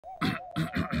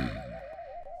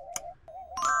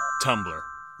Tumblr.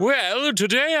 Well,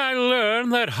 today I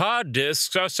learned that hard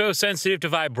disks are so sensitive to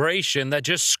vibration that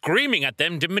just screaming at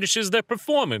them diminishes their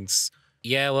performance.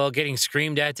 Yeah, well, getting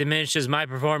screamed at diminishes my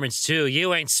performance too.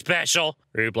 You ain't special.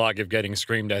 Reblog if getting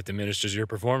screamed at diminishes your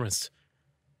performance.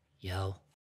 Yo.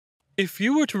 If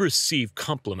you were to receive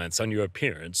compliments on your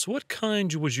appearance, what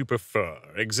kind would you prefer?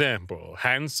 Example,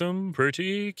 handsome,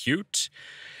 pretty, cute,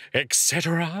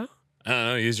 etc.? I don't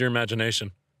know, use your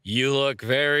imagination. You look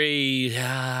very,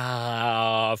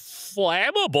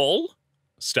 flammable.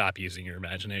 Stop using your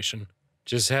imagination.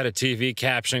 Just had a TV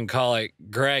caption call it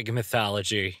Greg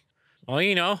Mythology. Well,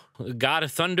 you know, god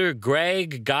of thunder,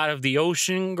 Greg, god of the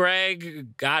ocean,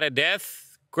 Greg, god of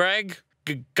death, Greg,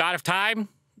 god of time,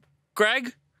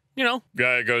 Greg. You know.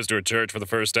 Guy goes to a church for the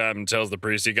first time and tells the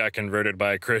priest he got converted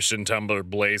by a Christian Tumblr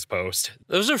blaze post.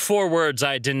 Those are 4 words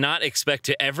I did not expect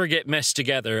to ever get meshed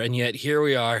together, and yet here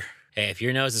we are. Hey, if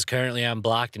your nose is currently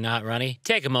unblocked and not runny,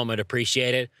 take a moment to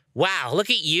appreciate it. Wow, look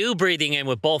at you breathing in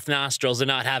with both nostrils and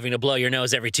not having to blow your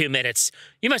nose every 2 minutes.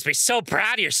 You must be so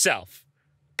proud of yourself.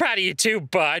 Proud of you too,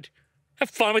 bud. Have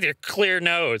fun with your clear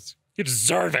nose. You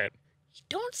deserve it. You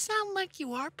don't sound like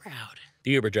you are proud.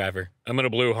 The Uber driver. I'm in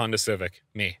a blue Honda Civic.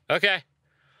 Me. Okay.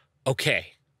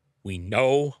 Okay. We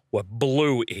know what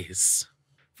blue is.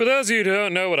 For those of you who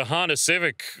don't know what a Honda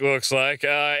Civic looks like,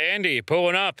 Andy,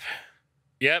 pulling up.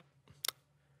 Yep.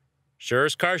 Sure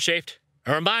is car-shaped.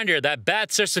 A reminder that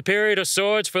bats are superior to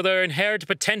swords for their inherent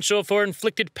potential for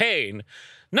inflicted pain.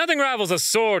 Nothing rivals a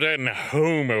sword in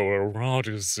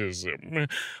homoeroticism.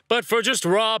 But for just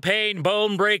raw pain,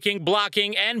 bone-breaking,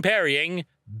 blocking, and parrying,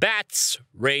 bats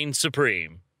reign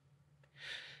supreme.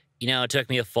 You know, it took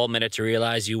me a full minute to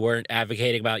realize you weren't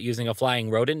advocating about using a flying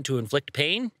rodent to inflict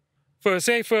pain. For a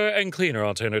safer and cleaner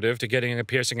alternative to getting a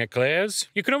piercing eclairs,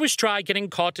 you can always try getting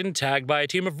caught and tagged by a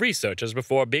team of researchers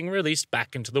before being released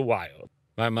back into the wild.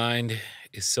 My mind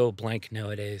is so blank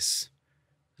nowadays.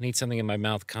 I need something in my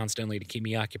mouth constantly to keep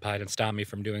me occupied and stop me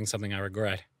from doing something I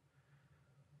regret.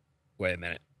 Wait a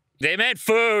minute. They meant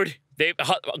food! They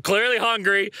clearly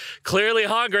hungry. Clearly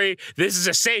hungry. This is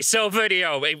a say-so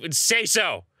video. Say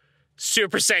so.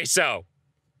 Super say so.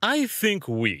 I think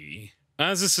we,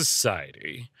 as a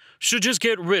society, should just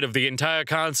get rid of the entire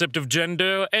concept of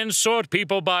gender and sort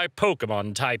people by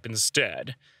Pokemon type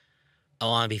instead. I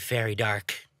want to be fairy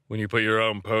dark. When you put your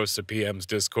own posts to PM's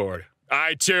Discord.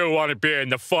 I too want to be in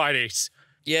the fighties.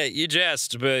 Yeah, you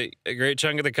jest, but a great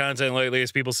chunk of the content lately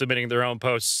is people submitting their own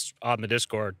posts on the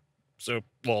Discord. So,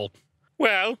 lol.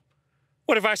 Well,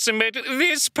 what if I submit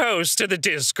this post to the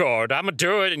Discord? I'm gonna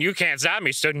do it and you can't stop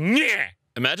me, so yeah.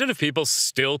 Imagine if people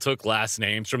still took last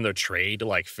names from their trade,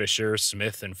 like Fisher,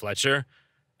 Smith, and Fletcher.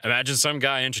 Imagine some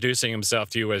guy introducing himself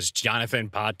to you as Jonathan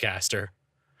Podcaster.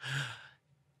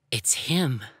 It's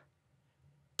him.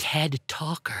 Ted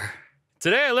Talker.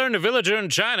 Today I learned a villager in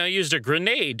China used a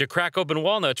grenade to crack open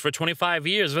walnuts for 25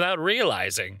 years without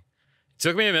realizing. It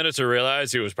took me a minute to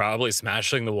realize he was probably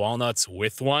smashing the walnuts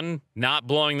with one, not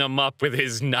blowing them up with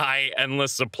his nigh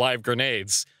endless supply of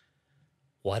grenades.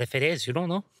 What if it is? You don't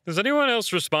know. Does anyone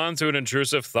else respond to an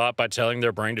intrusive thought by telling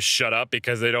their brain to shut up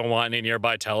because they don't want any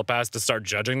nearby telepaths to start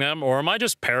judging them? Or am I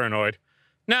just paranoid?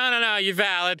 No, you're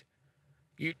valid.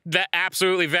 That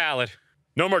absolutely valid.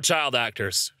 No more child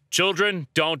actors. Children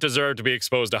don't deserve to be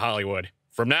exposed to Hollywood.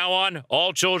 From now on,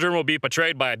 all children will be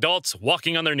portrayed by adults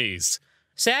walking on their knees.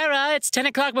 Sarah, it's 10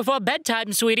 o'clock before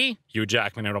bedtime, sweetie. Hugh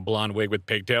Jackman in a blonde wig with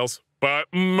pigtails. But,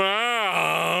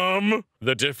 Mom!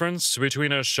 The difference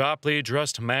between a sharply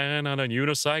dressed man on a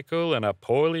unicycle and a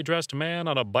poorly dressed man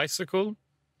on a bicycle?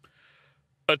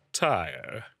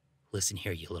 Attire. Listen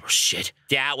here, you little shit.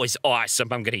 That was awesome.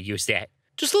 I'm gonna use that.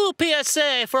 Just a little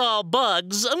PSA for all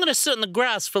bugs. I'm gonna sit in the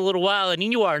grass for a little while and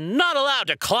you are not allowed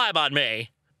to climb on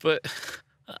me. But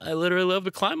I literally love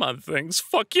to climb on things.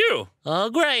 Fuck you.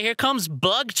 Oh, great. Here comes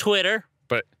bug Twitter.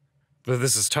 But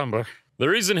this is Tumblr. The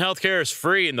reason healthcare is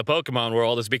free in the Pokemon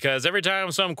world is because every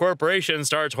time some corporation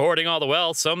starts hoarding all the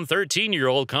wealth, some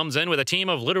 13-year-old comes in with a team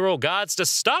of literal gods to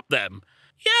stop them.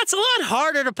 Yeah, it's a lot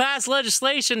harder to pass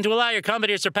legislation to allow your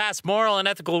company to surpass moral and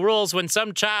ethical rules when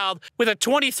some child with a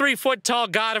 23-foot-tall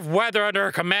god of weather under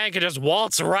her command can just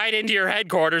waltz right into your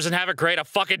headquarters and have it create a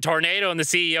fucking tornado in the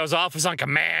CEO's office on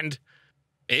command.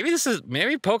 Maybe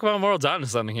Pokemon World's onto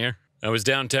something here. I was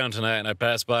downtown tonight and I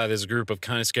passed by this group of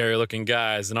kind of scary looking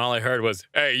guys and all I heard was,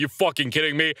 "Hey, you fucking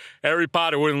kidding me? Harry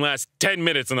Potter wouldn't last 10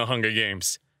 minutes in the Hunger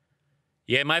Games."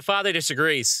 Yeah, my father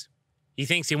disagrees. He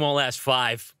thinks he won't last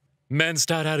 5. Men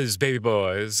start out as baby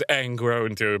boys and grow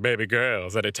into baby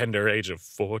girls at a tender age of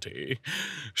 40.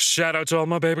 Shout out to all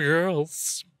my baby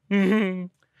girls.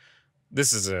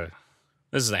 This is a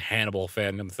This is a Hannibal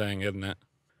fandom thing, isn't it?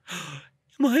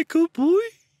 Am I a good boy?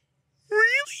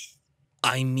 Really?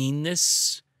 I mean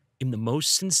this in the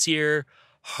most sincere,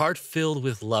 heart-filled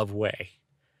with love way.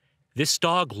 This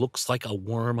dog looks like a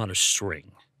worm on a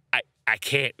string. I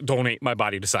can't donate my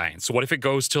body to science. So what if it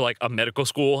goes to like a medical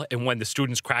school and when the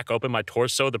students crack open my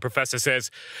torso, the professor says,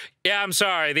 yeah, I'm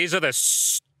sorry, these are the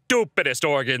stupidest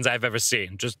organs I've ever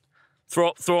seen. Just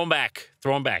throw them back.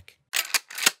 Throw them back.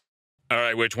 All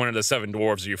right, which one of the 7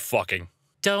 dwarves are you fucking?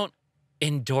 Don't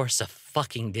endorse a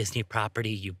fucking Disney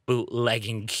property, you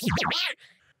bootlegging.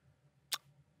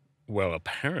 Well,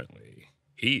 apparently,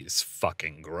 he's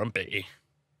fucking grumpy.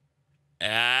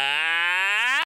 Ah!